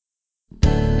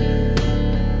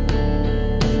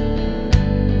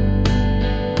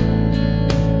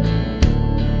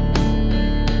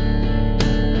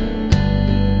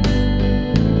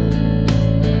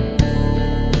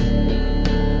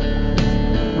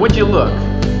would you look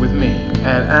with me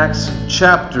at Acts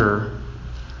chapter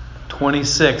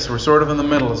 26. We're sort of in the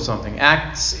middle of something.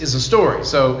 Acts is a story.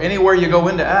 So anywhere you go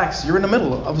into Acts, you're in the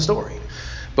middle of a story.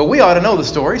 But we ought to know the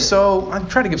story, so I'm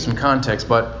trying to give some context.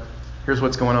 But here's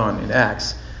what's going on in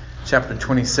Acts chapter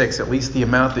 26, at least the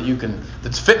amount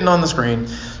that's fitting on the screen.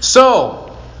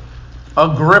 So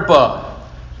Agrippa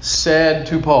said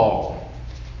to Paul,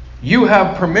 "You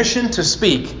have permission to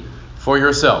speak for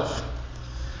yourself."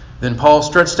 Then Paul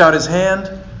stretched out his hand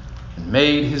and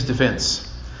made his defense.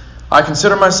 "I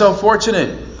consider myself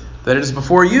fortunate that it is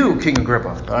before you, King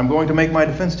Agrippa, that I'm going to make my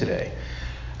defense today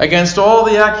against all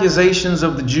the accusations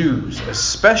of the Jews,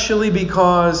 especially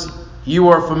because you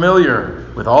are familiar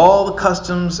with all the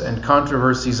customs and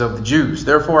controversies of the Jews.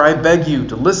 Therefore, I beg you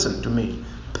to listen to me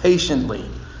patiently."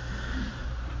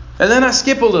 And then I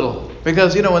skip a little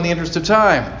because, in the interest of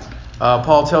time,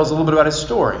 Paul tells a little bit about his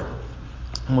story.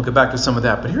 And we'll get back to some of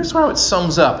that. But here's how it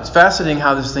sums up. It's fascinating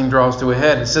how this thing draws to a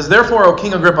head. It says, "Therefore, O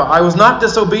King Agrippa, I was not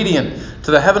disobedient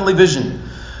to the heavenly vision,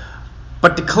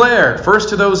 but declared first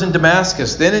to those in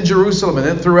Damascus, then in Jerusalem, and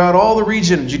then throughout all the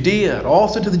region of Judea, and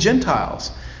also to the Gentiles,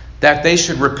 that they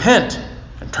should repent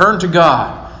and turn to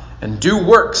God and do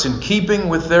works in keeping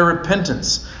with their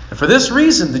repentance. And for this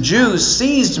reason, the Jews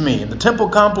seized me in the temple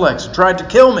complex and tried to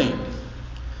kill me.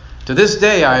 To this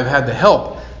day, I have had the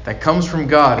help that comes from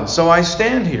God. And so I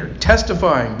stand here,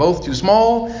 testifying both to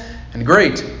small and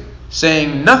great,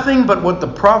 saying nothing but what the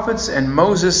prophets and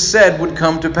Moses said would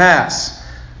come to pass,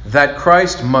 that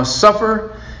Christ must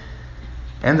suffer,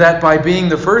 and that by being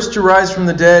the first to rise from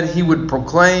the dead, he would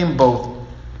proclaim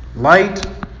light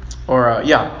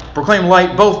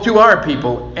both to our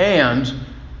people and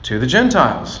to the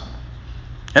Gentiles."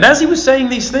 And as he was saying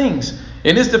these things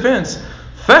in his defense,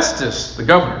 Festus, the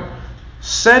governor,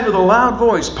 said with a loud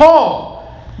voice,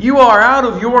 "Paul, you are out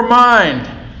of your mind.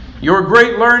 Your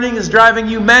great learning is driving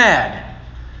you mad."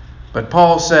 But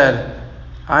Paul said,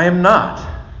 "I am not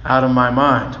out of my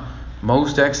mind,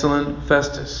 most excellent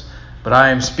Festus, but I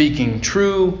am speaking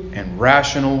true and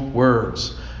rational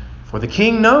words. For the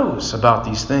king knows about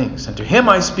these things, and to him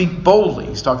I speak boldly."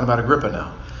 He's talking about Agrippa now.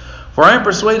 "For I am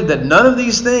persuaded that none of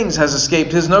these things has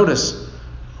escaped his notice,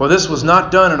 for this was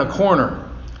not done in a corner.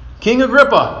 King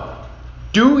Agrippa,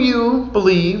 do you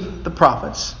believe the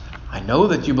prophets? I know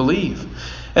that you believe."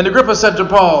 And Agrippa said to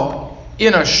Paul,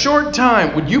 "In a short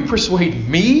time, would you persuade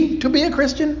me to be a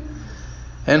Christian?"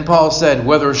 And Paul said,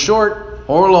 "Whether short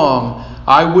or long,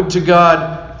 I would to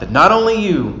God that not only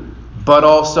you, but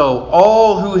also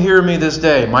all who hear me this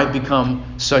day might become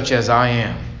such as I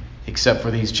am, except for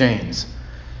these chains."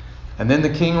 And then the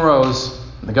king rose,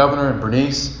 and the governor and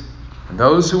Bernice, and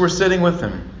those who were sitting with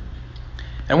him.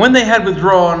 And when they had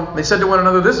withdrawn, they said to one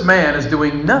another, "This man is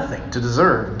doing nothing to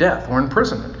deserve death or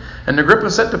imprisonment." And Agrippa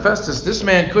said to Festus, "This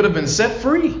man could have been set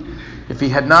free if he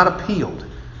had not appealed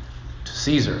to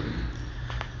Caesar."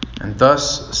 And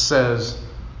thus says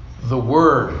the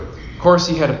word. Of course,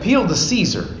 he had appealed to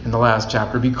Caesar in the last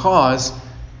chapter because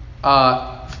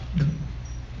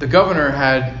the governor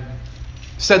had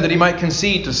said that he might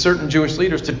concede to certain Jewish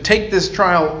leaders to take this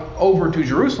trial over to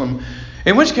Jerusalem,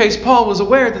 in which case Paul was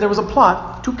aware that there was a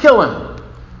plot to kill him.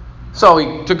 So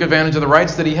he took advantage of the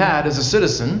rights that he had as a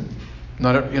citizen.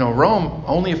 Rome,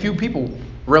 only a few people,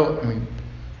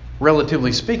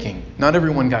 relatively speaking, not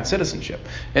everyone got citizenship.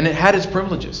 And it had its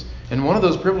privileges. And one of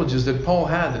those privileges that Paul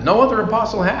had that no other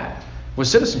apostle had was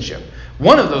citizenship.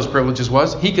 One of those privileges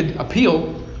was he could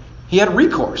appeal. He had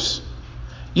recourse.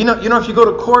 If you go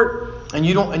to court and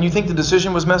you think the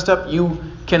decision was messed up, you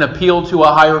can appeal to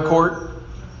a higher court.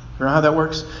 You know how that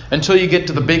works? Until you get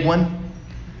to the big one.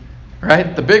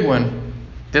 Right? The big one,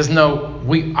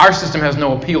 our system has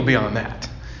no appeal beyond that.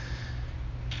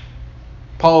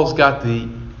 Paul's got the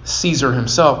Caesar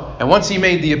himself. And once he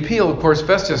made the appeal, of course,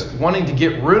 Festus, wanting to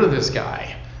get rid of this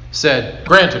guy, said,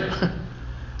 "Granted."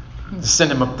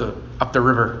 Send him up the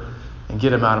river and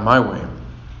get him out of my way.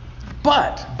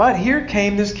 But here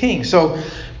came this king. So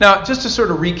now, just to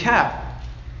sort of recap,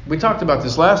 we talked about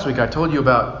this last week. I told you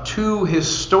about two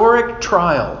historic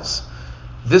trials.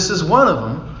 This is one of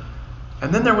them.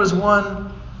 And then there was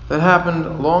one that happened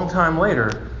a long time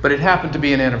later, but it happened to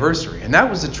be an anniversary. And that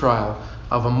was the trial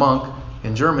of a monk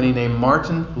in Germany named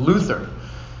Martin Luther,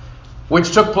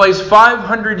 which took place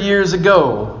 500 years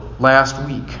ago last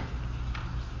week.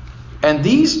 And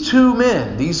these two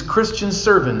men, these Christian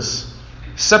servants,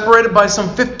 separated by some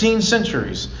 15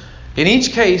 centuries, in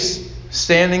each case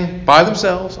standing by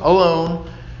themselves, alone,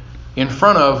 in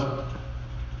front of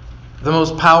the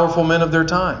most powerful men of their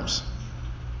times,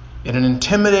 in an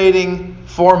intimidating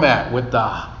format with the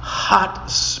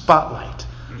hot spotlight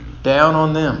down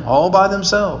on them, all by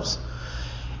themselves,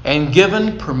 and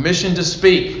given permission to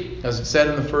speak, as it said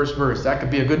in the first verse. That could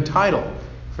be a good title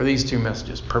for these two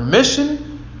messages.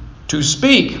 Permission to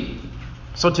speak.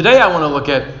 So today I want to look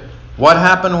at what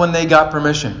happened when they got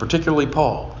permission, particularly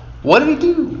Paul. What did he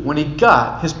do when he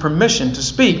got his permission to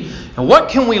speak? And what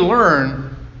can we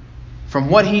learn from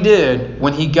what he did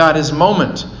when he got his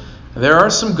moment? There are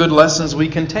some good lessons we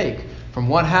can take from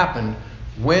what happened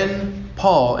when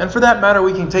Paul, and for that matter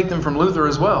we can take them from Luther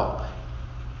as well.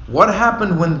 What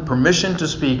happened when permission to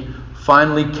speak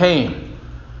finally came?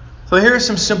 So here are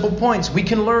some simple points we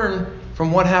can learn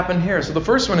from what happened here. So the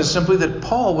first one is simply that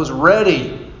Paul was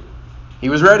ready. He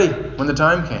was ready when the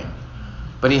time came.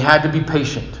 But he had to be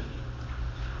patient.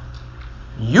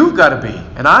 You've got to be,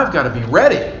 and I've got to be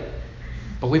ready.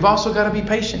 But we've also got to be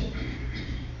patient.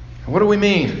 And what do we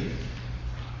mean?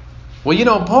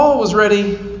 Well, Paul was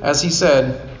ready, as he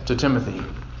said to Timothy.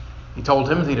 He told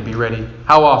Timothy to be ready.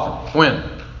 How often? When?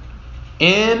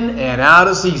 In and out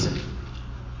of season.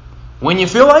 When you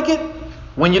feel like it,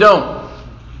 when you don't.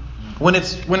 When it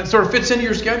sort of fits into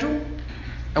your schedule,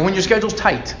 and when your schedule's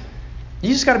tight. You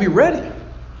just got to be ready.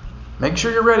 Make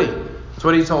sure you're ready. That's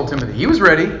what he told Timothy. He was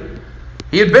ready.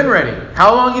 He had been ready.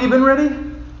 How long had he been ready?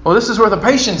 Well, this is where the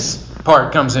patience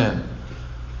part comes in.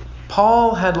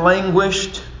 Paul had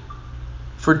languished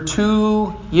for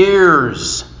 2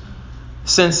 years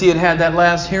since he had that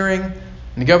last hearing. And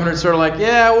the governor sort of like,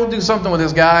 yeah, we'll do something with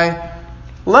this guy.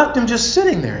 Left him just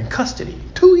sitting there in custody.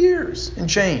 2 years in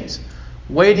chains,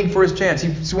 waiting for his chance.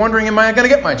 He's wondering, am I going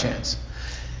to get my chance?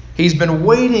 He's been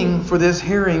waiting for this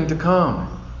hearing to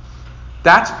come.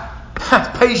 That's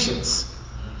patience.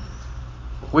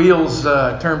 Wheels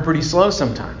turn pretty slow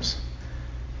sometimes.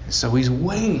 And so he's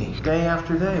waiting day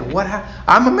after day.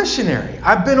 I'm a missionary.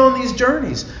 I've been on these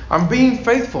journeys. I'm being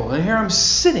faithful. And here I'm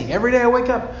sitting. Every day I wake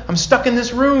up, I'm stuck in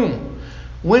this room.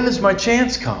 When does my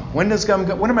chance come?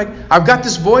 I've got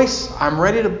this voice. I'm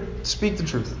ready to speak the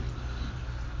truth.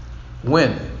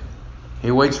 When?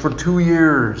 He waits for 2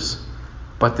 years.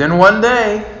 But then one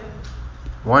day,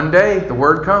 the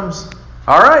word comes.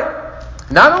 All right.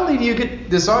 Not only do you get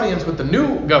this audience with the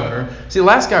new governor. See, the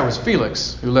last guy was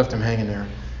Felix, who left him hanging there.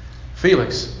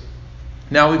 Felix.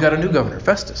 Now we've got a new governor,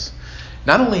 Festus.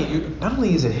 Not only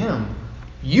is it him,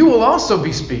 you will also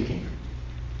be speaking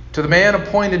to the man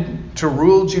appointed to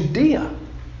rule Judea,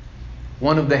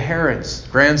 one of the Herods,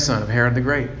 grandson of Herod the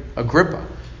Great, Agrippa.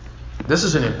 This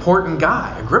is an important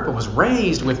guy. Agrippa was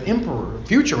raised with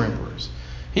future emperors.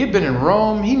 He had been in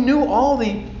Rome. He knew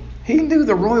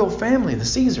the royal family, the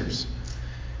Caesars.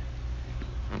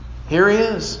 Here he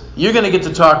is. You're going to get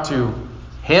to talk to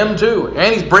him too.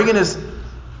 And he's bringing his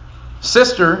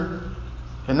sister.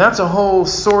 And that's a whole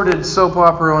sordid soap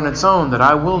opera on its own that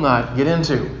I will not get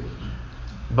into.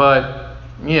 But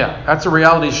yeah, that's a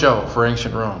reality show for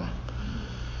ancient Rome.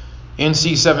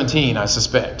 NC-17, I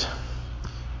suspect.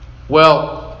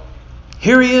 Well,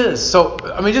 here he is. So,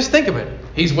 just think of it.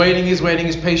 He's waiting, he's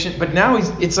patient. But now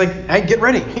it's like, hey, get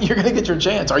ready. You're going to get your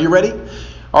chance. Are you ready?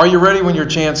 Are you ready when your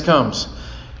chance comes?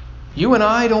 You and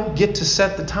I don't get to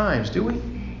set the times, do we?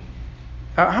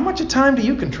 How much of time do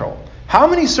you control? How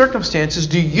many circumstances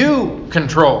do you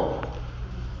control?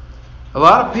 A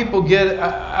lot of people get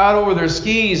out over their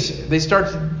skis. They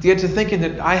start to get to thinking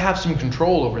that I have some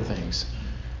control over things.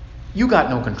 You got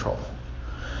no control.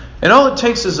 And all it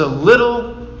takes is a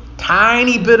little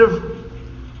tiny bit of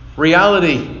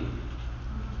reality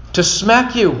to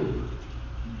smack you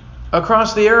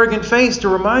across the arrogant face to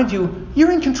remind you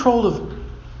you're in control of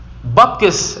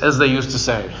bupkis, as they used to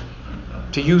say,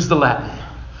 to use the Latin.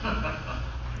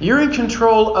 You're in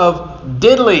control of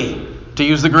diddly, to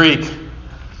use the Greek.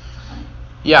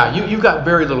 Yeah, you've got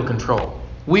very little control.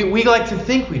 We like to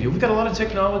think we do. We've got a lot of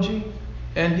technology,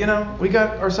 and we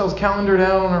got ourselves calendared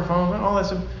out on our phone and all that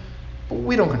stuff. But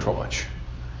we don't control much.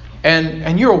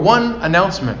 And you're one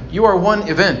announcement, you are one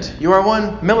event, you are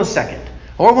 1 millisecond,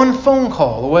 or one phone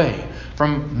call away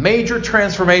from major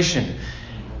transformation.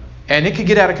 And it could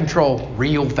get out of control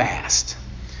real fast.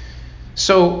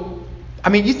 So,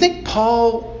 you think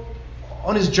Paul,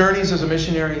 on his journeys as a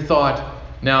missionary, thought,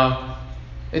 now,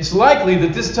 it's likely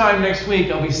that this time next week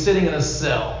I'll be sitting in a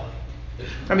cell.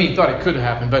 He thought it could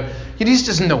happen, but he just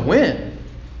doesn't know when.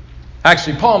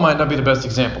 Actually, Paul might not be the best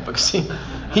example because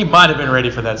he might have been ready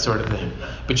for that sort of thing.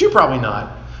 But you probably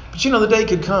not. But the day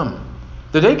could come.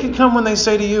 The day could come when they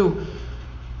say to you,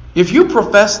 if you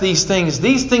profess these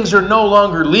things are no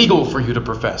longer legal for you to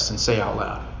profess and say out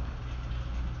loud.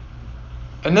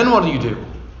 And then what do?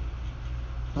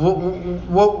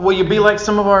 Will you be like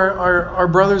some of our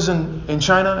brothers in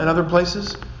China and other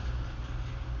places?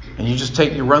 And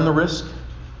you run the risk?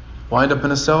 wind up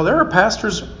in a cell. There are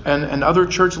pastors and other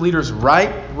church leaders right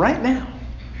now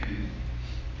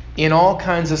in all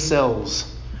kinds of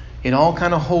cells, in all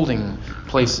kind of holding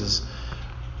places,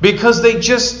 because they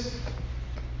just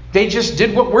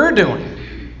did what we're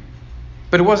doing,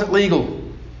 but it wasn't legal.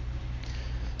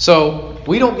 So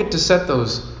we don't get to set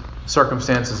those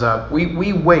circumstances up.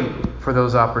 We wait for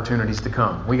those opportunities to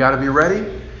come. We got to be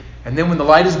ready, and then when the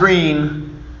light is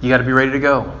green, you got to be ready to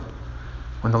go.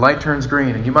 When the light turns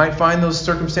green, and you might find those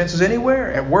circumstances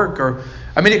anywhere, at work, or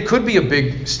it could be a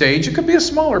big stage, it could be a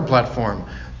smaller platform.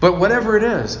 But whatever it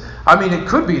is, it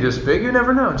could be this big. You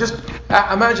never know. Just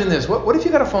imagine this. What if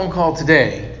you got a phone call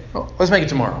today? Oh, let's make it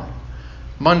tomorrow.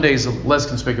 Monday's less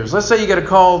conspicuous. Let's say you get a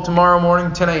call tomorrow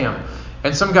morning, 10 a.m.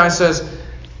 And some guy says,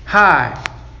 "Hi,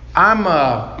 I'm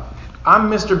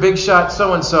Mr. Big Shot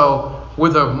so-and-so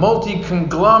with a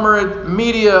multi-conglomerate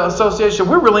media association.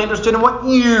 We're really interested in what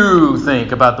you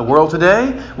think about the world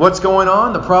today, what's going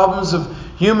on, the problems of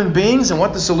human beings, and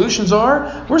what the solutions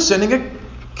are. We're sending a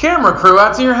camera crew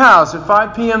out to your house at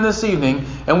 5 p.m. this evening,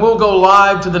 and we'll go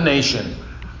live to the nation.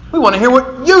 We want to hear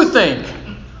what you think."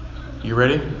 You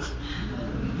ready?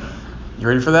 You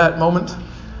ready for that moment?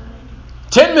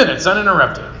 10 minutes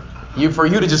uninterrupted. For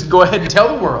you to just go ahead and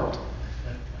tell the world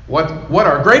what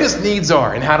our greatest needs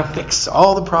are and how to fix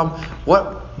all the problems.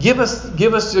 Give us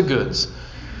the goods.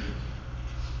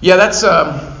 Yeah,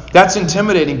 that's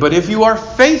intimidating. But if you are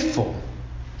faithful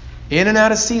in and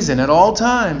out of season at all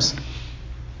times,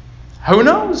 who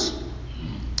knows?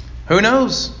 Who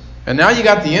knows? And now you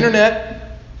got the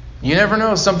internet. You never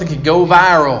know. Something could go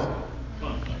viral.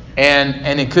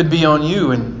 And it could be on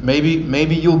you. And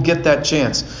maybe you'll get that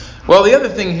chance. Well, the other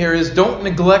thing here is don't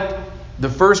neglect the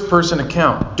first person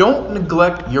account. Don't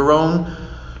neglect your own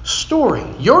story.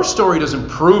 Your story doesn't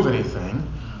prove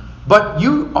anything. But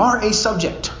you are a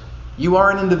subject. You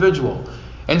are an individual.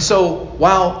 And so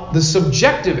while the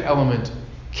subjective element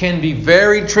can be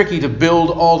very tricky to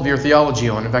build all of your theology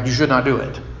on. In fact, you should not do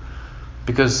it.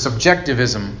 Because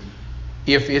subjectivism,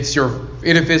 if it is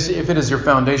your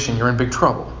foundation, you're in big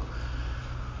trouble.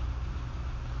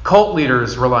 Cult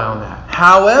leaders rely on that.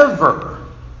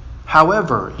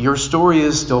 However, your story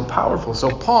is still powerful. So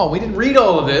Paul, we didn't read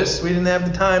all of this. We didn't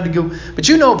have the time to go. But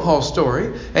you know Paul's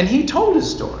story, and he told his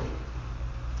story.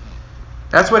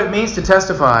 That's what it means to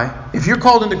testify. If you're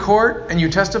called into court and you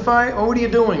testify, what are you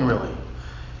doing really?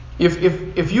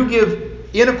 If you give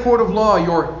in a court of law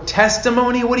your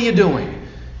testimony, what are you doing?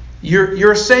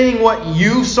 You're saying what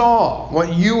you saw,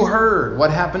 what you heard,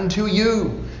 what happened to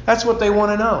you. That's what they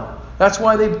want to know. That's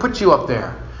why they put you up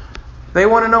there. They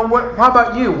want to know how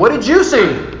about you? What did you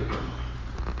see?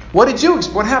 What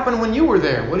happened when you were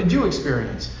there? What did you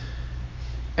experience?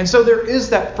 And so there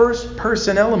is that first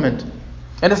person element.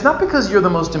 And it's not because you're the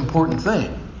most important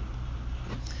thing,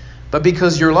 but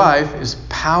because your life is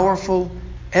powerful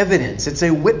evidence. It's a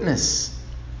witness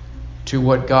to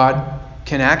what God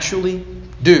can actually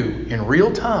do in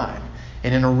real time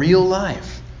and in a real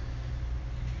life.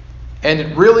 And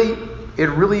it really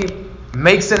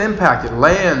makes an impact. It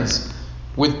lands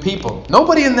with people.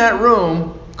 Nobody in that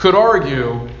room could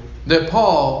argue that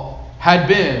Paul had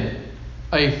been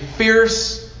a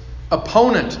fierce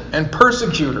opponent and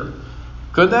persecutor.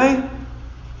 Could they?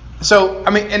 So,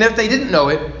 and if they didn't know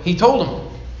it, he told them.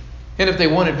 And if they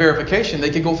wanted verification, they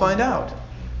could go find out.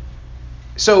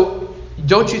 So,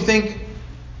 don't you think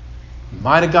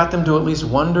might have got them to at least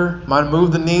wonder, might have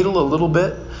moved the needle a little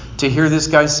bit to hear this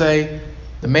guy say,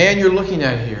 the man you're looking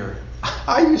at here,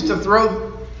 I used to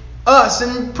throw us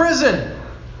in prison.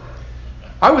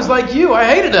 I was like you. I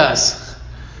hated us.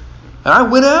 And I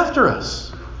went after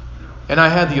us. And I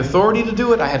had the authority to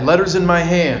do it. I had letters in my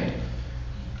hand.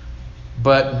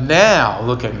 But now,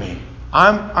 look at me.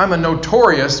 I'm a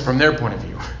notorious, from their point of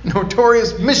view,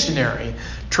 notorious missionary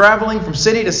traveling from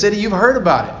city to city. You've heard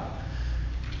about it.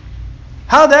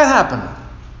 How'd that happen?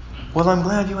 Well, I'm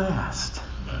glad you asked.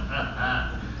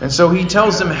 And so he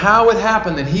tells them how it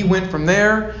happened that he went from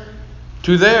there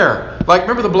to there. Like,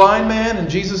 remember the blind man and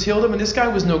Jesus healed him? And this guy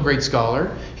was no great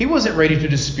scholar. He wasn't ready to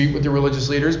dispute with the religious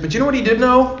leaders. But you know what he did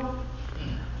know?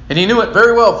 And he knew it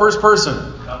very well, first person.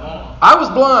 Come on. I was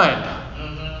blind.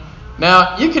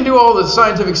 Now, you can do all the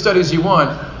scientific studies you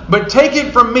want, but take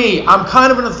it from me. I'm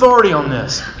kind of an authority on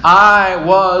this. I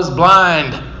was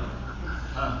blind.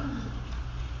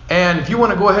 And if you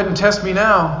want to go ahead and test me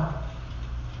now,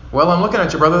 well, I'm looking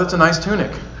at you, brother. That's a nice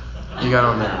tunic you got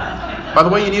on there. By the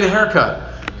way, you need a haircut.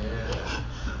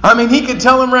 He could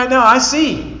tell him right now, I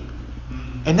see.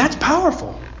 And that's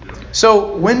powerful.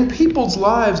 So when people's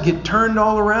lives get turned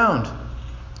all around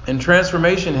and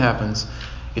transformation happens,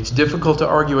 it's difficult to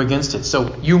argue against it.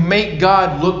 So you make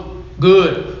God look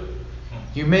Good.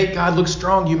 You make God look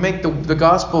strong. You make the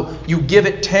gospel, you give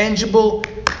it tangible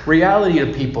reality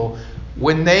to people.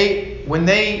 When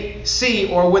they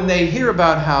see or when they hear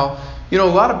about how, a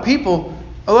lot of people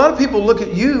look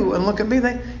at you and look at me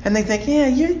and they think, yeah,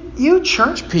 you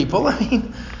church people. I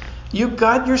mean, you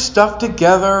got your stuff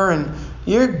together and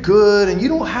you're good and you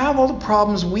don't have all the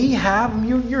problems we have.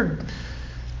 You're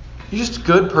just a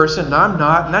good person and I'm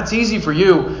not, and that's easy for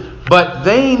you. But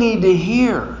they need to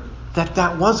hear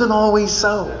that wasn't always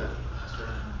so.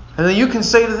 And then you can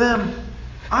say to them,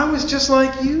 I was just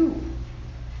like you.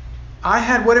 I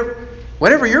had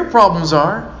whatever your problems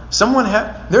are.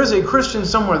 There's a Christian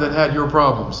somewhere that had your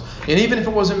problems. And even if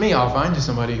it wasn't me, I'll find you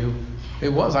somebody who it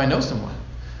was. I know someone.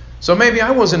 So maybe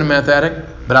I wasn't a meth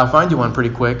addict, but I'll find you one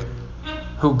pretty quick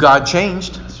who God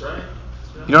changed. That's right.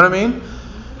 You know what I mean?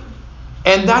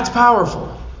 And that's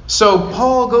powerful. So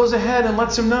Paul goes ahead and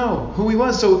lets him know who he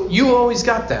was. So you always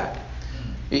got that.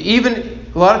 Even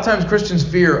a lot of times Christians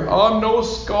fear, I'm no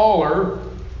scholar.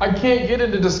 I can't get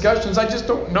into discussions. I just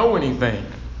don't know anything.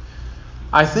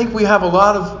 I think we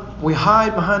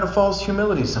hide behind a false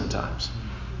humility sometimes.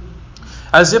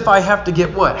 As if I have to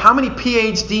get what? How many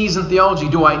PhDs in theology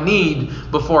do I need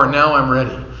before now I'm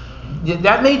ready?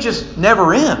 That may just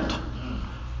never end.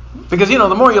 Because,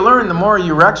 the more you learn, the more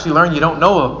you actually learn you don't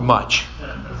know much.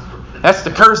 That's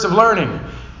the curse of learning.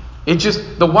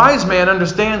 The wise man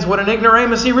understands what an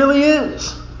ignoramus he really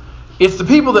is. It's the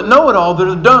people that know it all that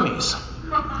are the dummies.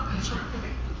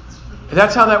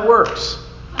 That's how that works.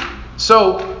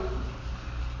 So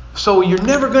you're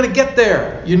never going to get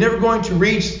there. You're never going to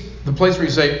reach the place where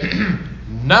you say,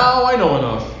 now I know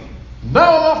enough.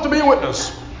 Now I'm off to be a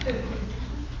witness.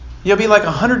 You'll be like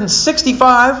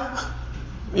 165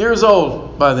 years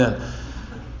old by then.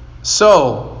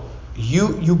 So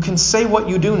you can say what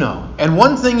you do know. And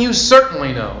one thing you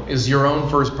certainly know is your own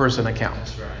first person account.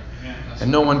 That's right.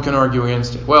 And no one can argue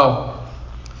against it. Well,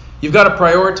 you've got to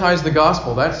prioritize the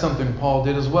gospel. That's something Paul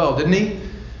did as well, didn't he?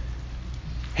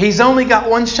 He's only got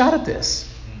one shot at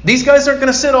this. These guys aren't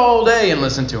going to sit all day and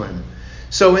listen to him.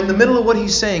 So in the middle of what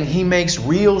he's saying, he makes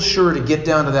real sure to get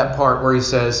down to that part where he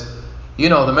says,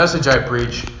 the message I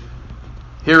preach,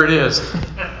 here it is.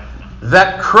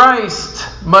 That Christ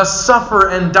must suffer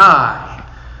and die,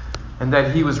 and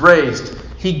that he was raised.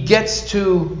 He gets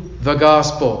to the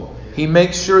gospel. He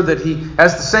makes sure that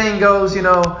as the saying goes,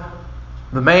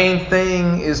 the main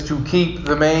thing is to keep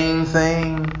the main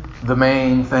thing the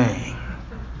main thing.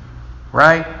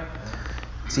 Right?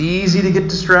 It's easy to get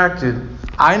distracted.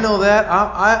 I know that.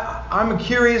 I'm a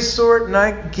curious sort, and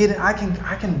I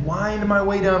can wind my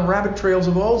way down rabbit trails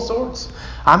of all sorts.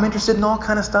 I'm interested in all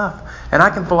kind of stuff, and I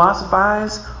can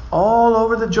philosophize all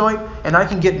over the joint, and I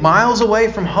can get miles away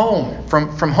from home,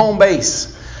 from home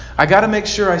base. I got to make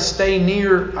sure I stay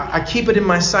near. I keep it in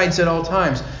my sights at all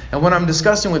times. And when I'm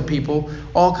discussing with people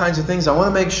all kinds of things, I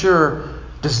want to make sure,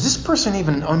 does this person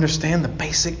even understand the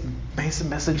basic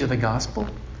message of the gospel?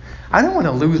 I don't want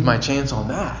to lose my chance on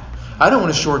that. I don't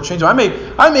want to shortchange.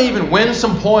 I may even win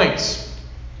some points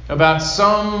about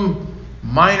some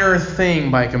minor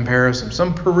thing by comparison,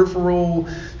 some peripheral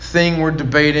thing we're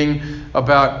debating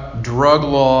about drug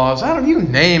laws. You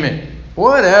name it,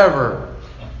 whatever.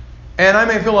 And I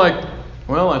may feel like,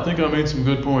 well, I think I made some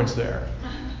good points there.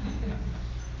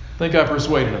 I think I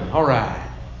persuaded them. All right,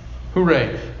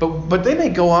 hooray! But they may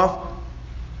go off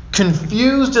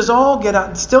confused as all get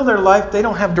out. Still, their life, they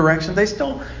don't have direction. They're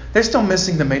still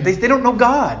missing the main. They don't know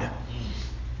God.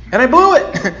 And I blew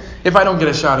it if I don't get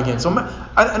a shot again. So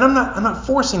I'm not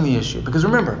forcing the issue, because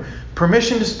remember,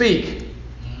 permission to speak.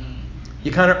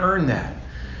 You kind of earn that.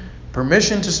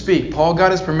 Permission to speak. Paul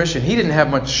got his permission. He didn't have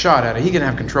much shot at it. He didn't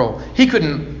have control. He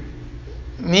couldn't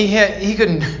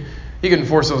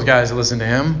force those guys to listen to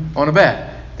him on a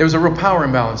bet. There was a real power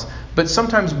imbalance. But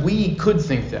sometimes we could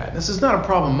think that. This is not a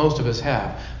problem most of us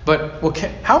have. But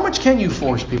how much can you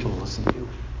force people to listen to you?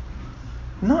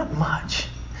 Not much.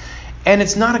 And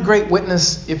it's not a great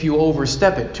witness if you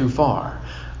overstep it too far.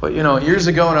 But years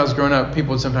ago when I was growing up,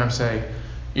 people would sometimes say,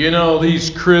 these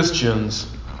Christians,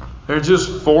 they're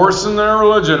just forcing their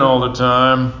religion all the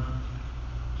time,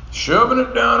 shoving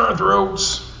it down our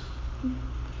throats.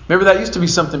 Remember, that used to be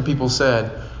something people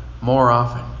said more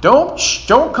often.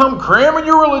 Don't come cramming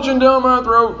your religion down my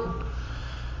throat.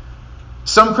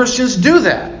 Some Christians do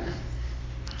that.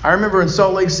 I remember in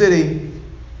Salt Lake City,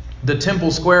 the Temple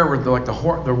Square were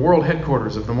the world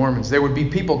headquarters of the Mormons. There would be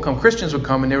Christians would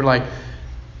come and they would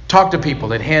talk to people.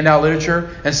 They'd hand out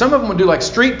literature, and some of them would do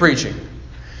street preaching.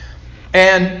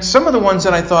 And some of the ones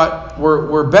that I thought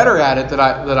were better at it, that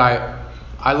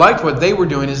I liked what they were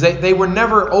doing, is they were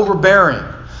never overbearing.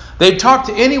 They talked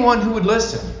to anyone who would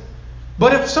listen.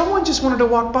 But if someone just wanted to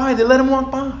walk by, they let him walk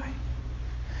by.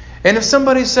 And if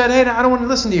somebody said, hey, I don't want to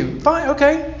listen to you, fine,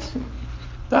 okay.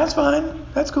 That's fine.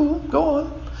 That's cool.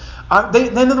 Go on.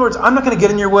 In other words, I'm not going to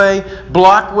get in your way,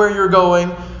 block where you're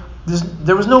going.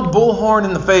 There was no bullhorn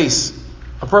in the face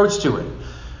approach to it.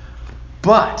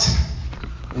 But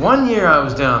one year I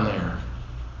was down there,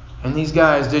 and these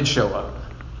guys did show up.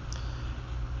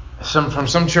 From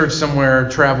some church somewhere,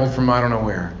 traveled from I don't know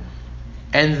where.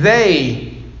 And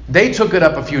they took it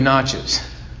up a few notches.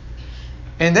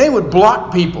 And they would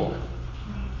block people.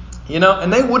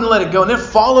 And they wouldn't let it go. And they'd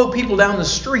follow people down the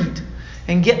street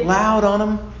and get loud on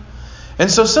them.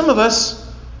 And so some of us,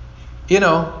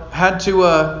 had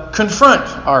to confront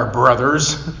our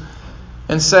brothers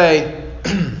and say,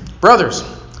 brothers,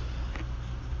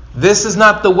 this is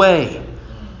not the way.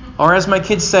 Or as my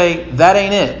kids say, that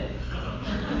ain't it.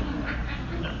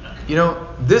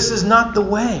 This is not the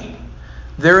way.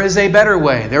 There is a better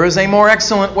way. There is a more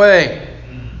excellent way.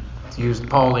 To use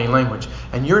Pauline language.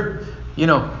 And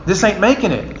this ain't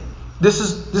making it.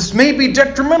 This may be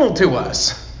detrimental to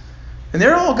us. And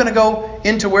they're all going to go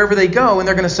into wherever they go, and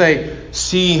they're going to say,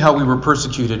 see how we were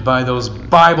persecuted by those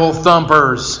Bible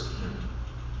thumpers.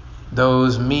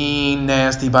 Those mean,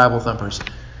 nasty Bible thumpers.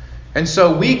 And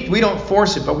so we don't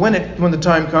force it, but when the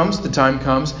time comes, the time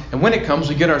comes. And when it comes,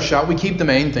 we get our shot. We keep the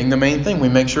main thing. We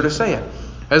make sure to say it.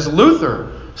 As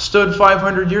Luther stood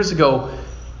 500 years ago,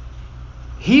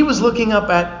 he was looking up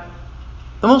at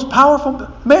the most powerful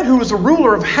man who was the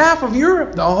ruler of half of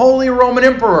Europe, the Holy Roman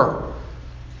Emperor.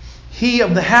 He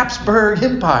of the Habsburg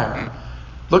Empire,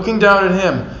 looking down at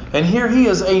him. And here he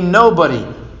is, a nobody,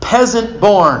 peasant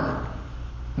born,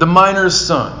 the miner's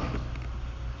son,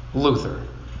 Luther.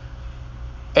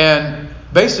 And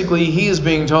basically he is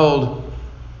being told,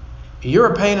 you're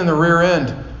a pain in the rear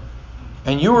end,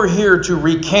 and you are here to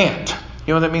recant.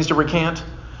 You know what that means, to recant?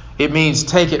 It means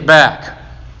take it back.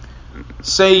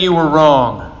 Say you were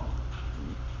wrong.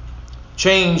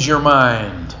 Change your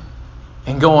mind.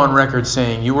 And go on record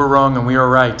saying you were wrong and we are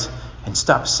right. And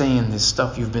stop saying this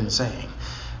stuff you've been saying.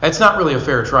 It's not really a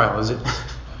fair trial, is it?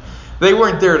 They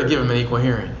weren't there to give him an equal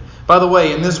hearing. By the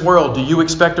way, in this world, do you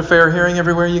expect a fair hearing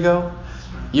everywhere you go?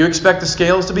 You expect the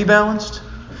scales to be balanced?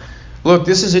 Look,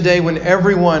 this is a day when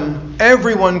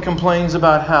everyone complains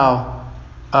about how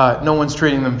no one's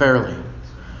treating them fairly.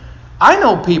 I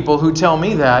know people who tell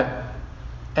me that,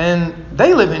 and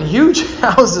they live in huge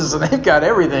houses and they've got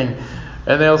everything.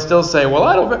 And they'll still say,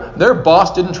 well, their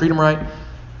boss didn't treat them right.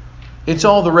 It's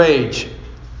all the rage.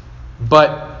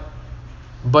 But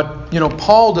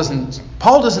Paul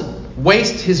doesn't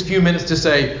waste his few minutes to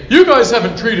say, you guys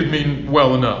haven't treated me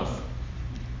well enough.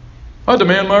 I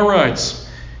demand my rights.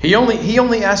 He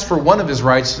only asked for one of his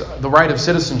rights, the right of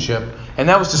citizenship, and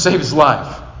that was to save his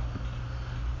life.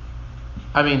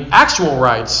 I mean, actual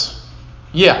rights,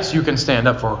 yes, you can stand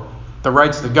up for the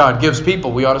rights that God gives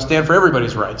people. We ought to stand for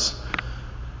everybody's rights.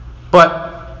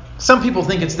 But some people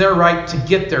think it's their right to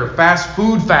get their fast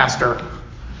food faster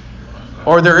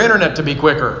or their internet to be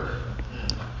quicker.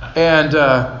 And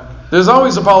there's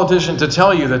always a politician to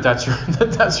tell you that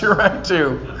that's your right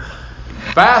too.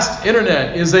 Fast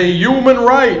internet is a human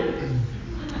right.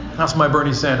 That's my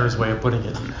Bernie Sanders way of putting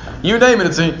it. You name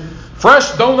it,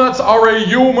 fresh donuts are a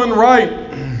human right.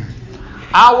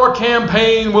 Our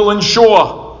campaign will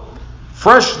ensure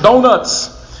fresh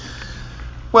donuts.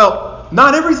 Well,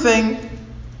 not everything.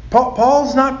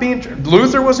 Paul's not being.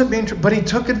 Luther wasn't being. But he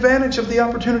took advantage of the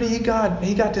opportunity he got.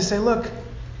 He got to say, "Look,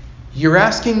 you're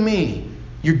asking me.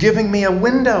 You're giving me a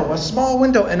window, a small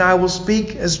window, and I will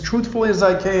speak as truthfully as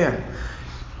I can."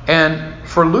 And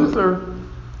for Luther,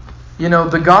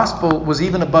 the gospel was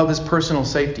even above his personal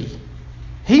safety.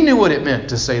 He knew what it meant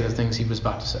to say the things he was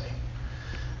about to say.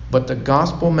 But the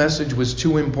gospel message was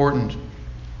too important.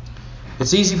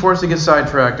 It's easy for us to get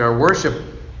sidetracked. Our worship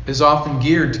is often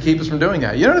geared to keep us from doing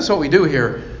that. You notice what we do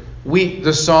here.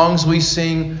 The songs we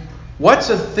sing, what's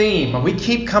a theme? We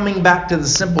keep coming back to the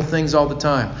simple things all the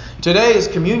time. Today is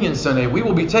Communion Sunday. We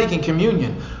will be taking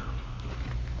communion.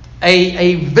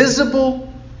 A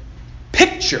visible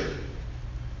picture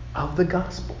of the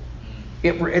gospel.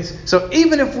 So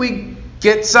even if we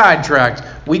get sidetracked,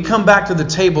 we come back to the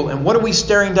table, and what are we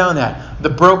staring down at? The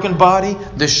broken body,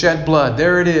 the shed blood.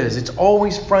 There it is. It's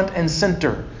always front and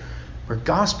center. We're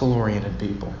gospel-oriented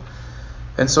people.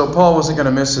 And so Paul wasn't going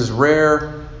to miss his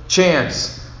rare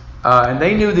chance. And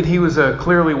they knew that he was a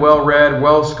clearly well-read,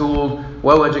 well-schooled,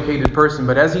 well-educated person.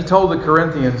 But as he told the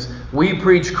Corinthians, we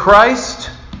preach Christ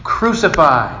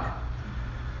crucified,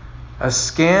 a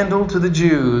scandal to the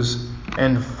Jews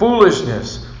and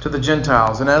foolishness to the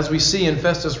Gentiles. And as we see in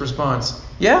Festus' response,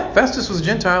 yeah, Festus was a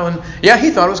Gentile, and yeah,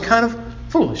 he thought it was kind of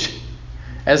foolish.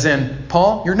 As in,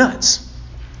 Paul, you're nuts.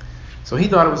 So he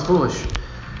thought it was foolish.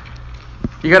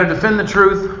 You got to defend the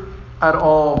truth at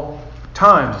all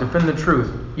times. Defend the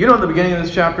truth. You know at the beginning of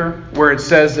this chapter where it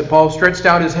says that Paul stretched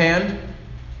out his hand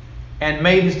and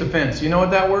made his defense. You know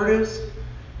what that word is?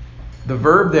 The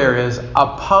verb there is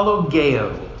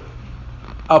apologeo.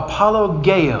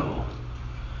 Apologeo.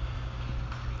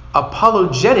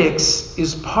 Apologetics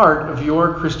is part of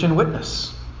your Christian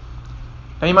witness.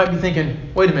 Now you might be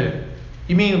thinking, wait a minute,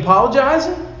 you mean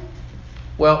apologizing?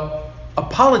 Well,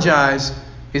 apologize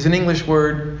is an English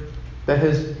word that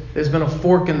there's been a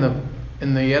fork in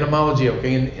the etymology,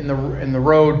 okay, in the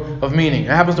road of meaning.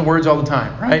 It happens to words all the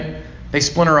time, right? They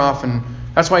splinter off, and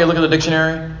that's why you look at the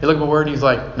dictionary, you look at a word, and he's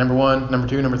like, number 1, number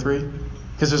 2, number 3,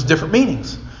 because there's different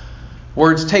meanings.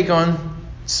 Words take on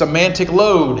semantic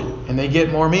load, and they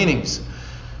get more meanings.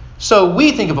 So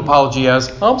we think of apology as,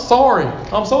 I'm sorry,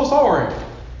 I'm so sorry.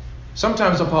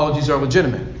 Sometimes apologies are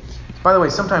legitimate. By the way,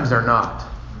 sometimes they're not.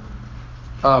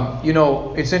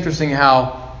 It's interesting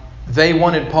how they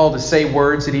wanted Paul to say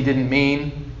words that he didn't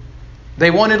mean.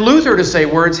 They wanted Luther to say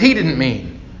words he didn't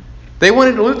mean. They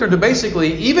wanted Luther to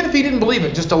basically, even if he didn't believe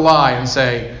it, just to lie and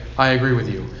say, I agree with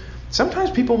you.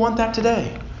 Sometimes people want that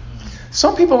today.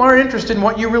 Some people aren't interested in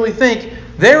what you really think.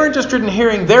 They're interested in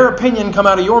hearing their opinion come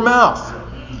out of your mouth.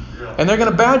 And they're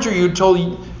going to badger you till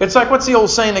you... It's like, what's the old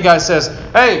saying the guy says?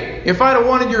 Hey, if I'd have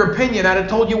wanted your opinion, I'd have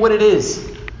told you what it is.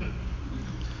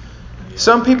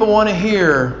 Some people want to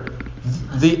hear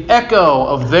the echo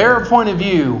of their point of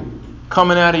view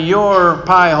coming out of your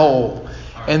pie hole.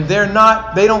 And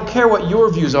they don't care what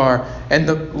your views are. And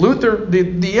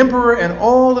the emperor and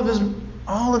all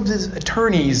of his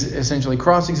attorneys, essentially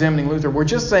cross-examining Luther, were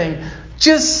just saying,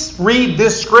 just read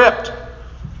this script.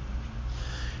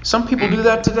 Some people do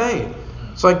that today.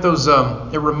 It's like those.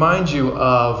 It reminds you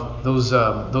of those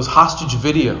hostage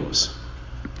videos.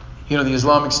 You know, the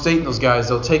Islamic State and those guys.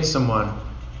 They'll take someone,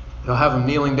 they'll have them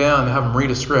kneeling down, they'll have them read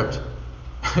a script.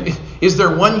 Is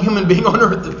there one human being on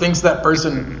earth that thinks that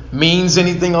person means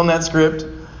anything on that script?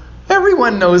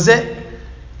 Everyone knows it.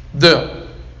 The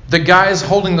guys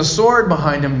holding the sword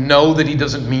behind him know that he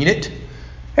doesn't mean it.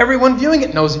 Everyone viewing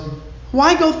it knows it.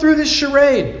 Why go through this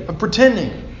charade of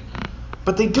pretending?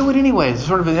 But they do it anyway. It's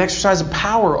sort of an exercise of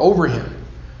power over him.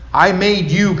 I made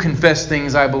you confess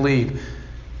things I believe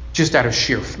just out of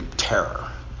sheer terror.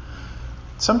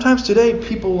 Sometimes today,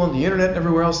 people on the internet and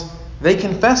everywhere else, they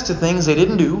confess to things they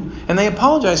didn't do, and they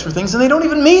apologize for things, and they don't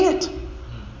even mean it.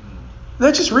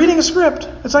 They're just reading a script.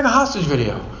 It's like a hostage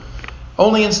video.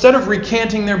 Only instead of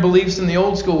recanting their beliefs in the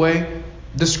old school way,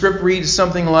 the script reads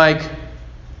something like,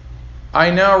 I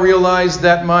now realize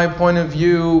that my point of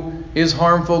view is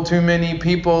harmful to many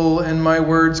people and my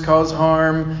words cause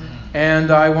harm,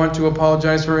 and I want to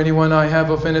apologize for anyone I have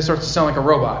offended. It starts to sound like a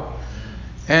robot.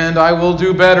 And I will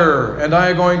do better, and I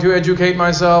am going to educate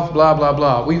myself, blah, blah,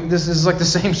 blah. This is like the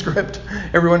same script,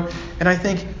 everyone. And I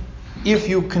think if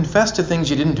you confess to things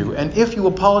you didn't do, and if you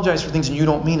apologize for things and you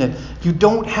don't mean it, you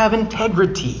don't have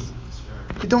integrity.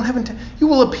 You don't have integrity. You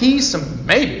will appease some,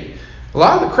 maybe. A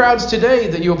lot of the crowds today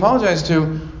that you apologize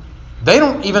to, they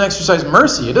don't even exercise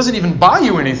mercy. It doesn't even buy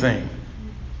you anything.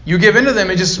 You give in to them,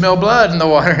 they just smell blood in the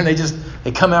water, and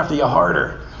they come after you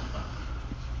harder.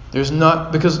 Because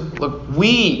look,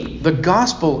 the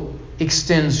gospel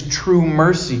extends true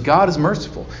mercy. God is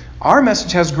merciful. Our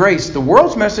message has grace. The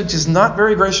world's message is not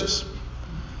very gracious.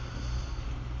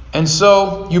 And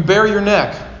so you bare your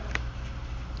neck.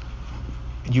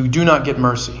 You do not get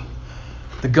mercy.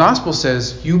 The gospel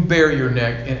says you bare your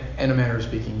neck in a manner of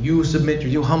speaking. You submit,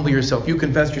 you humble yourself, you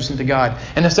confess your sin to God.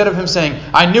 And instead of him saying,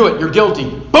 I knew it, you're guilty,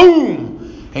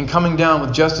 boom, and coming down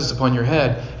with justice upon your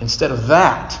head, instead of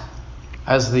that,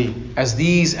 as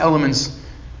these elements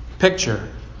picture,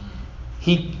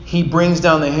 he brings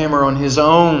down the hammer on his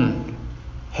own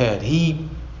head. He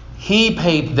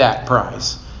paid that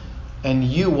price, and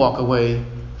you walk away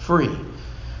free.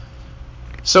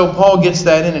 So Paul gets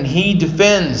that in, and he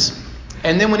defends.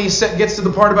 And then when he gets to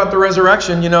the part about the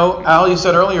resurrection, Al, you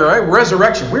said earlier, right?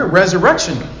 Resurrection. We're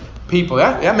resurrection people.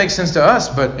 That makes sense to us,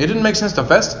 but it didn't make sense to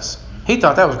Festus. He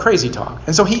thought that was crazy talk.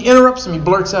 And so he interrupts him. He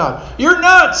blurts out, you're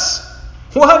nuts!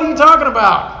 What are you talking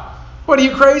about? What, are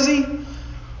you crazy?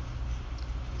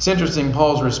 It's interesting,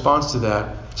 Paul's response to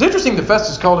that. It's interesting that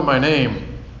Festus called him by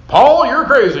name. Paul, you're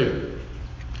crazy.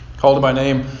 Called him by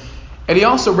name. And he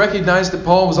also recognized that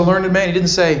Paul was a learned man. He didn't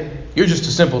say, you're just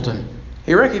a simpleton.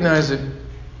 He recognized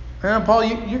that, Paul,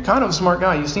 you're kind of a smart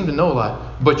guy. You seem to know a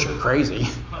lot, but you're crazy.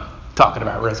 Talking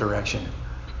about resurrection.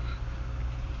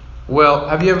 Well,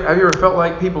 have you ever felt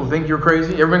like people think you're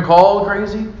crazy? You ever been called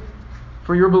crazy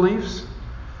for your beliefs?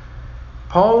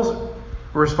 Paul's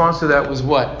response to that was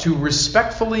what? To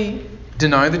respectfully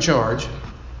deny the charge.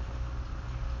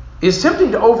 It's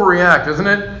tempting to overreact, isn't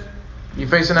it? You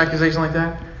face an accusation like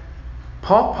that.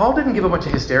 Paul didn't give a bunch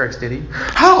of hysterics, did he?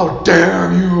 How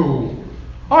dare you!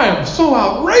 I am so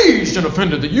outraged and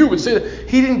offended that you would say that.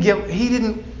 He'd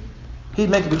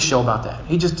make a big show about that.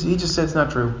 He just said it's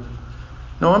not true.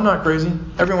 No, I'm not crazy.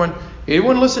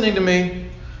 Anyone listening to me,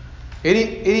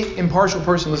 any impartial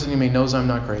person listening to me knows I'm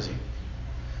not crazy.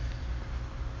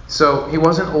 So he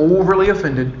wasn't overly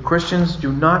offended. Christians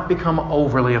do not become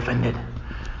overly offended.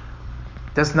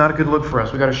 That's not a good look for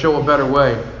us. We've got to show a better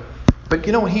way. But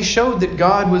he showed that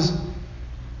God was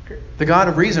the God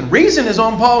of reason. Reason is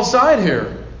on Paul's side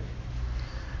here.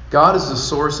 God is the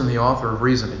source and the author of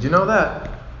reason. Did you know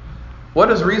that? What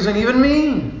does reason even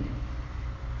mean?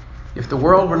 If the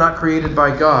world were not created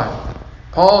by God.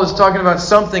 Paul is talking about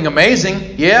something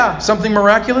amazing. Yeah. Something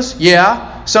miraculous.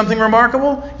 Yeah. Something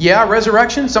remarkable. Yeah.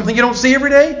 Resurrection. Something you don't see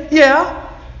every day. Yeah.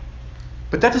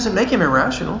 But that doesn't make him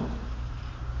irrational.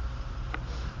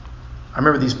 I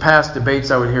remember these past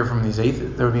debates I would hear from these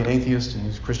atheists. There would be an atheist and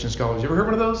these Christian scholars. You ever heard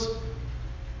one of those?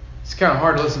 It's kind of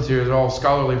hard to listen to. They're all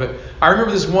scholarly. But I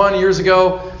remember this one years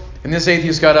ago, and this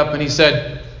atheist got up and he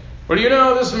said,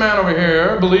 well, this man over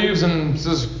here believes in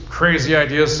this crazy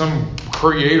idea, some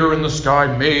creator in the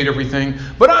sky made everything.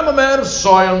 But I'm a man of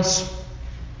science.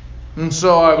 And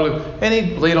so I believe. And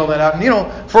he laid all that out.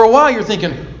 And, for a while you're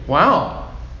thinking,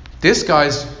 wow,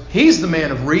 he's the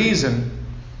man of reason.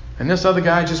 And this other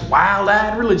guy just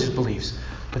wild-eyed religious beliefs.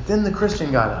 But then the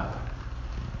Christian got up.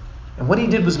 And what he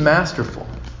did was masterful.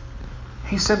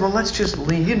 He said, well, let's just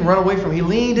lean. He didn't run away from it. He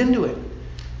leaned into it.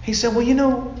 He said,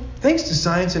 well, thanks to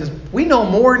science, we know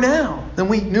more now than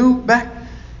we knew back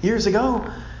years ago.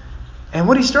 And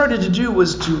what he started to do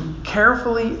was to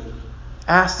carefully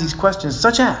ask these questions,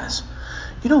 such as,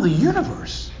 the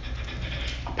universe,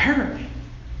 apparently,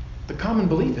 the common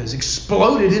belief is,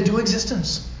 exploded into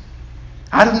existence.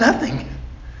 Out of nothing.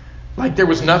 Like there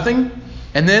was nothing,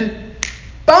 and then,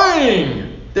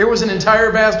 bang! There was an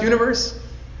entire vast universe.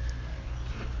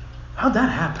 How'd that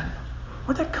happen?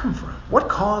 Where'd that come from? What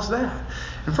caused that?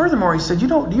 And furthermore, he said, do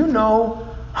you know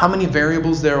how many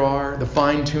variables there are? The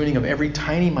fine-tuning of every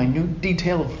tiny, minute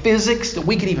detail of physics that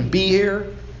we could even be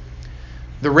here?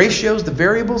 The ratios, the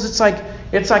variables, it's like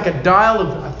a dial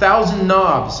of 1,000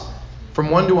 knobs from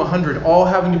 1 to 100, all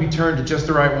having to be turned to just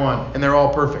the right one, and they're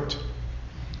all perfect.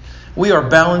 We are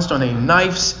balanced on a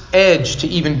knife's edge to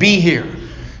even be here.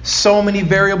 So many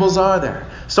variables are there.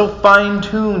 So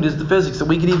fine-tuned is the physics that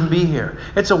we could even be here.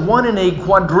 It's a 1 in a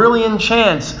quadrillion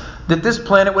chance that this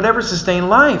planet would ever sustain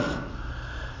life.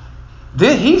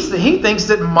 He thinks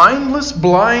that mindless,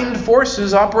 blind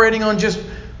forces operating on just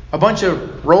a bunch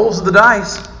of rolls of the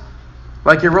dice,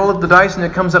 like you roll up the dice and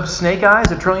it comes up snake eyes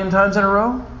 1 trillion times in a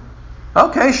row.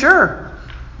 Okay, sure.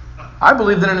 I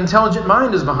believe that an intelligent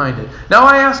mind is behind it. Now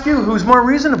I ask you, who's more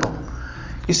reasonable?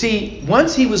 You see,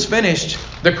 once he was finished,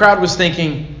 the crowd was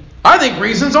thinking, I think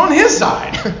reason's on his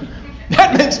side.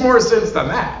 That makes more sense than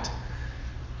that.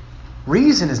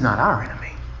 Reason is not our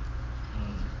enemy.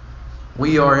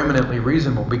 We are eminently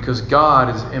reasonable because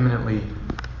God is eminently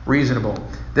reasonable.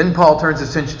 Then Paul turns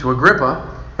his attention to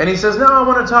Agrippa, and he says, now I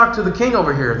want to talk to the king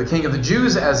over here, the king of the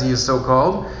Jews, as he is so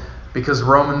called, because the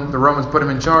Romans put him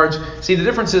in charge. See, the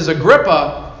difference is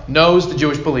Agrippa knows the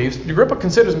Jewish beliefs. Agrippa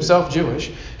considers himself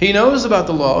Jewish. He knows about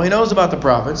the law. He knows about the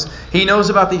prophets. He knows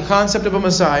about the concept of a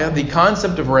Messiah, the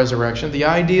concept of resurrection, the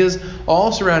ideas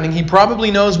all surrounding. He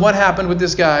probably knows what happened with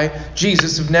this guy,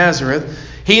 Jesus of Nazareth.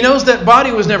 He knows that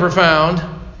body was never found.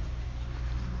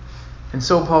 And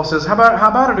so Paul says, how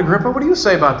about it, Agrippa? What do you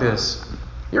say about this?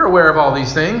 You're aware of all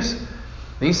these things.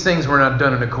 These things were not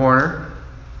done in a corner.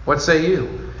 What say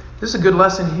you? This is a good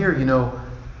lesson here,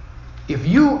 If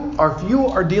you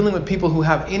are dealing with people who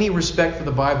have any respect for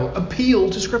the Bible, appeal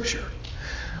to Scripture.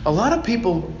 A lot of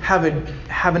people have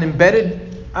an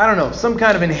embedded, some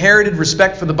kind of inherited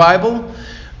respect for the Bible,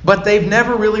 but they've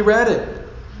never really read it.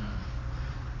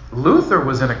 Luther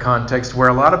was in a context where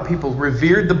a lot of people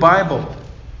revered the Bible.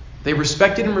 They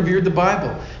respected and revered the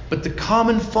Bible, but the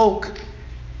common folk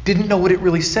didn't know what it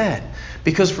really said,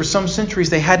 because for some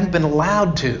centuries they hadn't been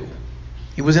allowed to.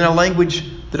 It was in a language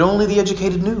that only the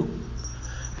educated knew.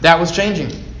 That was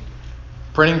changing.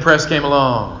 Printing press came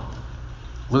along.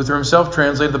 Luther himself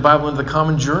translated the Bible into the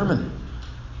common German.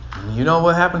 And you know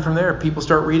what happened from there? People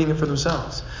start reading it for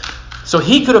themselves. So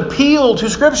he could appeal to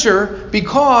Scripture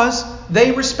because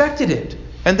they respected it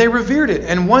and they revered it.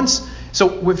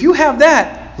 So if you have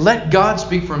that, let God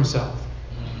speak for himself.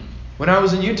 When I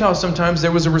was in Utah, sometimes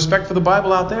there was a respect for the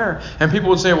Bible out there. And people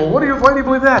would say, well, why do you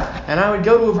believe that? And I would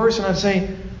go to a verse and I'd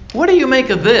say, what do you make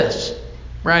of this?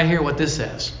 Right here, what this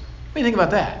says. What do you think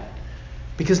about that?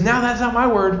 Because now that's not my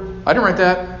word. I didn't write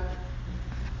that.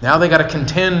 Now they got to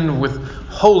contend with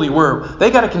holy word. They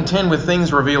got to contend with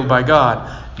things revealed by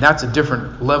God. That's a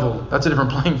different level. That's a different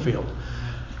playing field.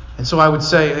 And so they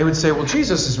would say, well,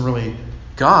 Jesus isn't really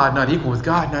God, not equal with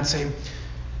God. And I'd say,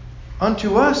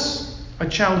 unto us a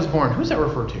child is born. Who's that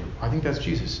referred to? I think that's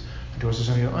Jesus. Unto us a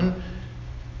son,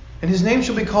 and his name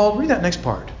shall be called, read that next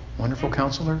part, Wonderful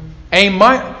Counselor, a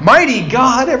mighty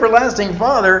God, everlasting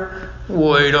Father.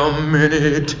 Wait a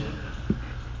minute.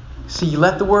 See,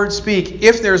 let the word speak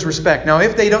if there's respect. Now,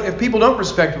 if people don't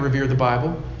respect or revere the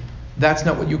Bible, that's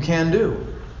not what you can do.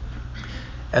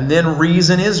 And then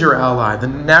reason is your ally, the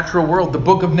natural world, the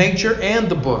book of nature and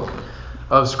the book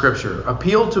of Scripture.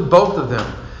 Appeal to both of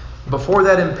them. Before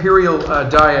that imperial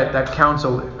diet, that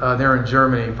council there in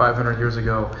Germany 500 years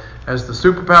ago, as the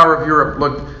superpower of Europe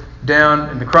looked down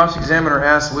and the cross-examiner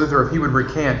asked Luther if he would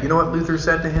recant, you know what Luther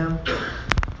said to him?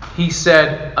 He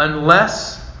said,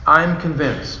 unless I'm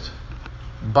convinced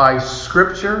by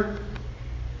Scripture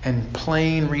and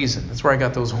plain reason. That's where I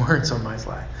got those words on my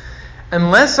slide.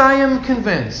 Unless I am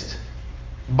convinced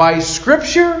by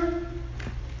Scripture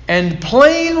and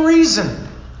plain reason,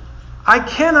 I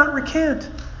cannot recant.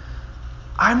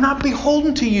 I'm not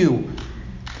beholden to you.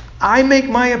 I make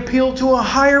my appeal to a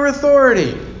higher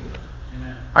authority.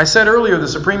 Amen. I said earlier the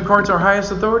Supreme Court's our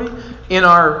highest authority. In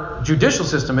our judicial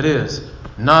system it is.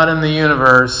 Not in the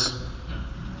universe.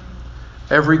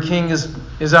 Every king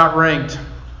is outranked.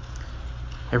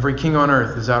 Every king on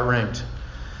earth is outranked.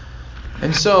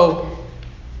 And so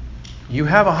you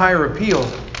have a higher appeal.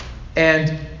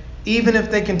 And even if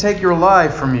they can take your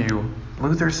life from you,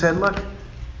 Luther said, look,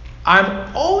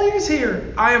 I'm all ears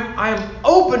here. I am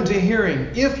open to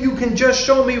hearing if you can just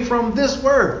show me from this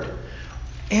word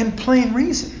and plain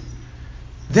reason.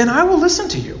 Then I will listen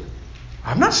to you.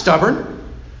 I'm not stubborn,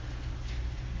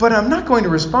 but I'm not going to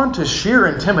respond to sheer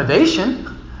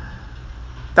intimidation.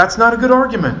 That's not a good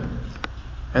argument.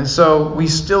 And so we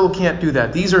still can't do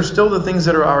that. These are still the things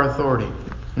that are our authority.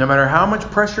 No matter how much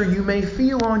pressure you may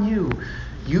feel on you,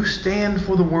 you stand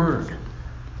for the word.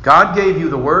 God gave you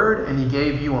the word and He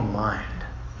gave you a mind.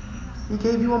 He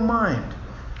gave you a mind.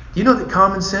 Do you know that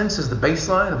common sense is the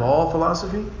baseline of all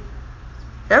philosophy?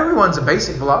 Everyone's a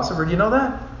basic philosopher. Do you know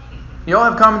that? You all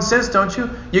have common sense, don't you?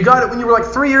 You got it when you were like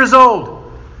 3 years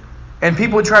old. And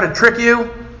people would try to trick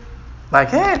you. Like,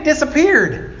 hey, it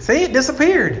disappeared. See, it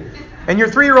disappeared. And your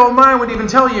 3-year-old mind would even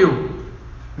tell you,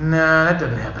 nah, that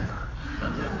doesn't happen.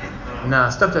 Nah,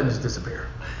 stuff doesn't just disappear.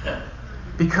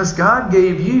 Because God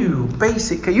gave you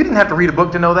basic... You didn't have to read a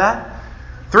book to know that.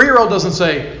 3-year-old doesn't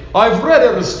say, I've read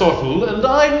Aristotle and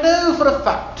I know for a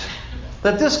fact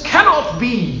that this cannot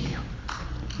be.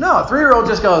 No, a 3-year-old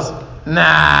just goes,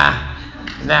 nah,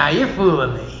 you're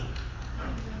fooling me.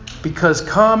 Because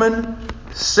common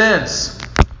sense.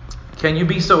 Can you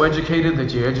be so educated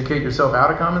that you educate yourself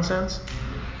out of common sense?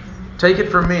 Take it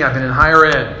from me. I've been in higher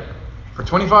ed for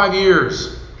 25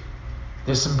 years.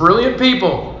 There's some brilliant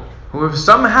people who have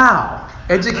somehow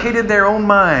educated their own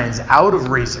minds out of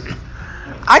reason.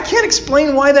 I can't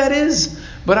explain why that is,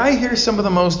 but I hear some of the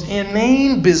most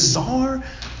inane, bizarre,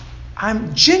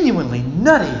 I'm genuinely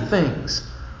nutty things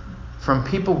from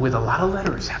people with a lot of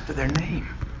letters after their name.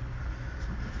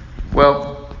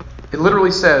 Well, it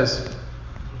literally says,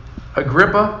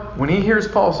 Agrippa, when he hears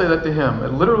Paul say that to him,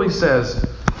 it literally says,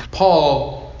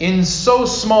 Paul, in so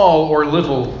small or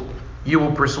little, you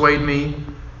will persuade me.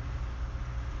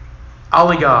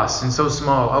 Oligos, in so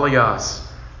small, oligos,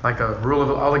 like a rule of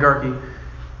oligarchy.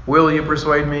 Will you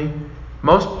persuade me?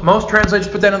 Most translators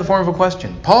put that in the form of a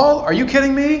question. Paul, are you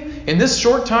kidding me? In this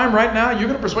short time right now, you're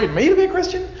going to persuade me to be a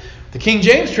Christian? The King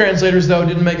James translators, though,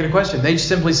 didn't make it a question. They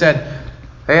simply said,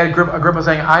 they had Agrippa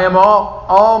saying, I am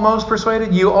almost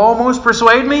persuaded. You almost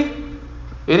persuade me?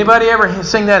 Anybody ever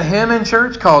sing that hymn in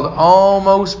church called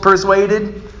Almost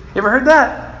Persuaded? You ever heard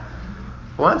that?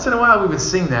 Once in a while we would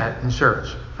sing that in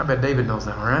church. I bet David knows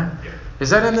that one, right? Is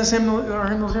that in this hymnal, our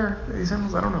hymnals here? These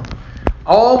hymnals? I don't know.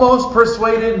 Almost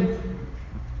persuaded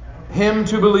him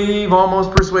to believe,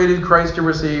 almost persuaded Christ to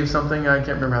receive something. I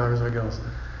can't remember how the rest of it goes.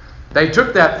 They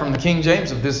took that from the King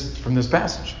James from this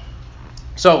passage.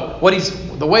 So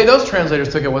the way those translators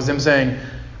took it was them saying,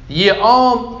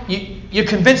 you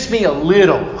convinced me a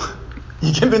little.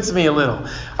 You convinced me a little.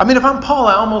 I mean, if I'm Paul,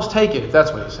 I almost take it, if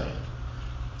that's what he's saying.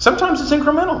 Sometimes it's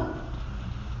incremental.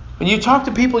 When you talk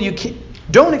to people,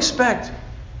 don't expect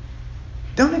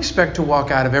to walk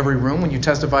out of every room when you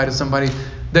testify to somebody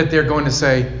that they're going to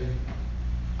say,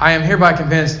 I am hereby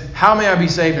convinced. How may I be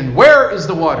saved? And where is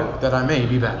the water that I may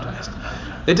be baptized?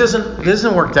 It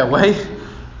doesn't work that way.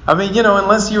 I mean,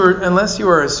 unless you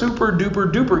are a super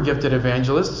duper duper gifted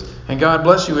evangelist, and God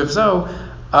bless you if so,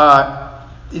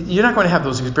 you're not going to have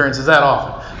those experiences that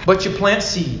often. But you plant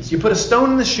seeds. You put a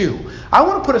stone in the shoe. I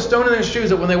want to put a stone in their shoes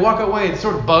that when they walk away, it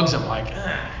sort of bugs them. Like,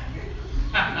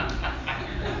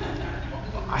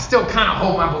 I still kind of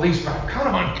hold my beliefs, but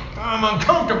I'm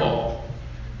uncomfortable.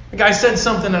 The guy said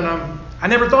something and I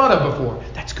never thought of before.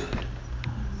 That's good.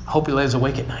 I hope he lays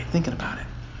awake at night thinking about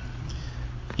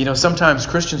it. Sometimes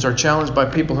Christians are challenged by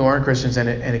people who aren't Christians, and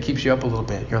it keeps you up a little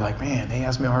bit. You're like, man, they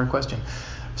asked me a hard question.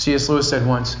 C.S. Lewis said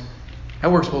once,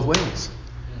 that works both ways.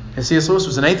 And C.S. Lewis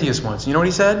was an atheist once. You know what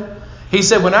he said? He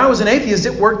said, when I was an atheist,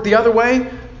 it worked the other way.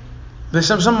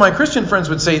 Some of my Christian friends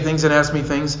would say things and ask me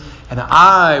things, and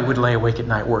I would lay awake at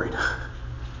night worried.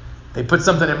 They put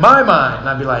something in my mind, and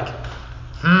I'd be like,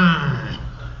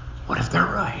 what if they're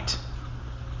right?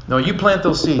 No, you plant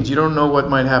those seeds. You don't know what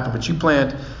might happen, but you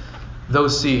plant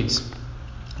those seeds.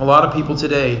 A lot of people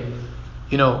today,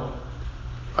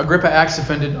 Agrippa acts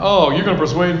offended. Oh, you're going to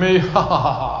persuade me? Ha ha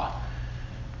ha ha.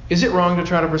 Is it wrong to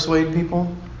try to persuade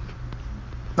people?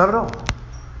 Not at all.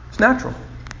 It's natural.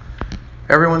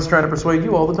 Everyone's trying to persuade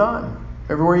you all the time.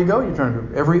 Everywhere you go, you're trying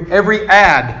to. Every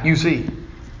ad you see,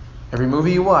 every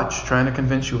movie you watch, trying to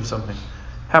convince you of something.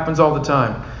 Happens all the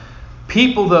time.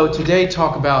 People, though, today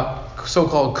talk about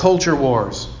so-called culture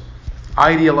wars,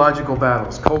 ideological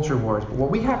battles, culture wars. But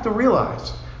what we have to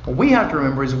realize, what we have to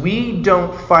remember is we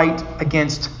don't fight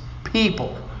against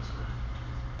people.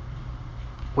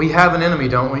 We have an enemy,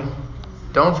 don't we?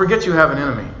 Don't forget you have an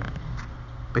enemy.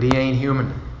 But he ain't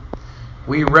human.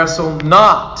 We wrestle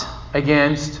not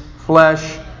against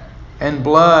flesh and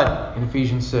blood in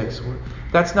Ephesians 6.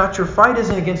 That's not your fight,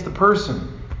 isn't against the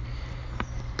person.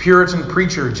 Puritan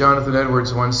preacher Jonathan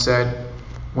Edwards once said,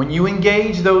 when you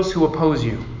engage those who oppose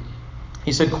you,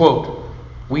 he said, quote,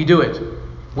 we do it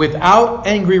without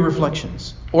angry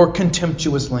reflections or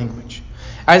contemptuous language,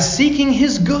 as seeking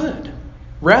his good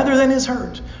rather than his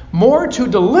hurt, more to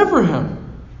deliver him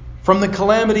from the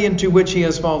calamity into which he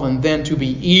has fallen than to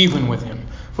be even with him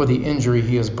for the injury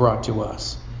he has brought to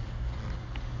us.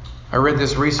 I read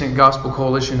this recent Gospel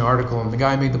Coalition article, and the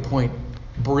guy made the point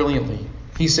brilliantly.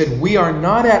 He said, we are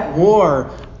not at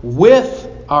war with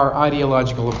our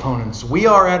ideological opponents. We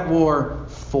are at war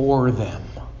for them.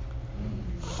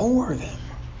 For them.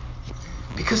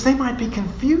 Because they might be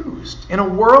confused. In a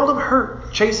world of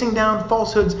hurt, chasing down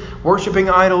falsehoods, worshiping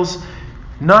idols,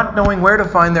 not knowing where to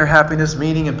find their happiness,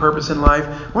 meaning, and purpose in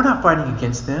life, we're not fighting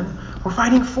against them. We're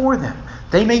fighting for them.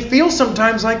 They may feel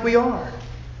sometimes like we are.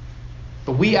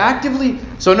 But we actively...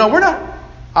 So no, we're not...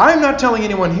 I'm not telling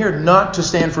anyone here not to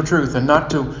stand for truth and not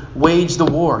to wage the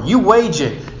war. You wage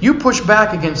it. You push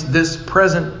back against this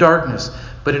present darkness.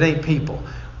 But it ain't people.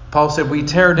 Paul said we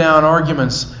tear down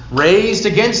arguments raised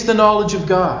against the knowledge of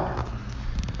God.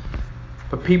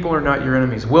 But people are not your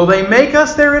enemies. Will they make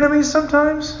us their enemies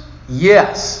sometimes?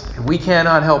 Yes. And we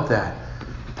cannot help that.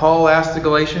 Paul asked the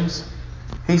Galatians,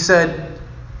 he said,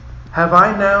 have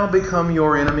I now become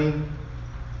your enemy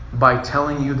by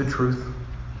telling you the truth?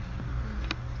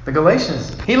 The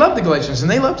Galatians, he loved the Galatians and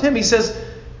they loved him. He says,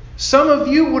 some of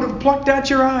you would have plucked out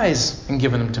your eyes and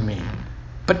given them to me.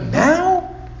 But now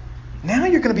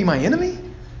you're going to be my enemy?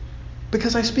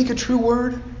 Because I speak a true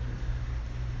word?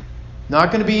 Not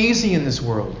going to be easy in this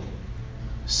world.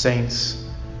 Saints,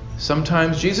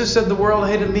 sometimes Jesus said the world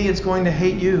hated me, it's going to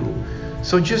hate you.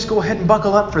 So just go ahead and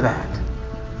buckle up for that.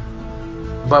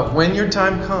 But when your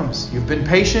time comes, you've been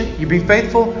patient, you be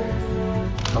faithful,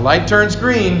 the light turns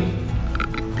green,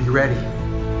 be ready.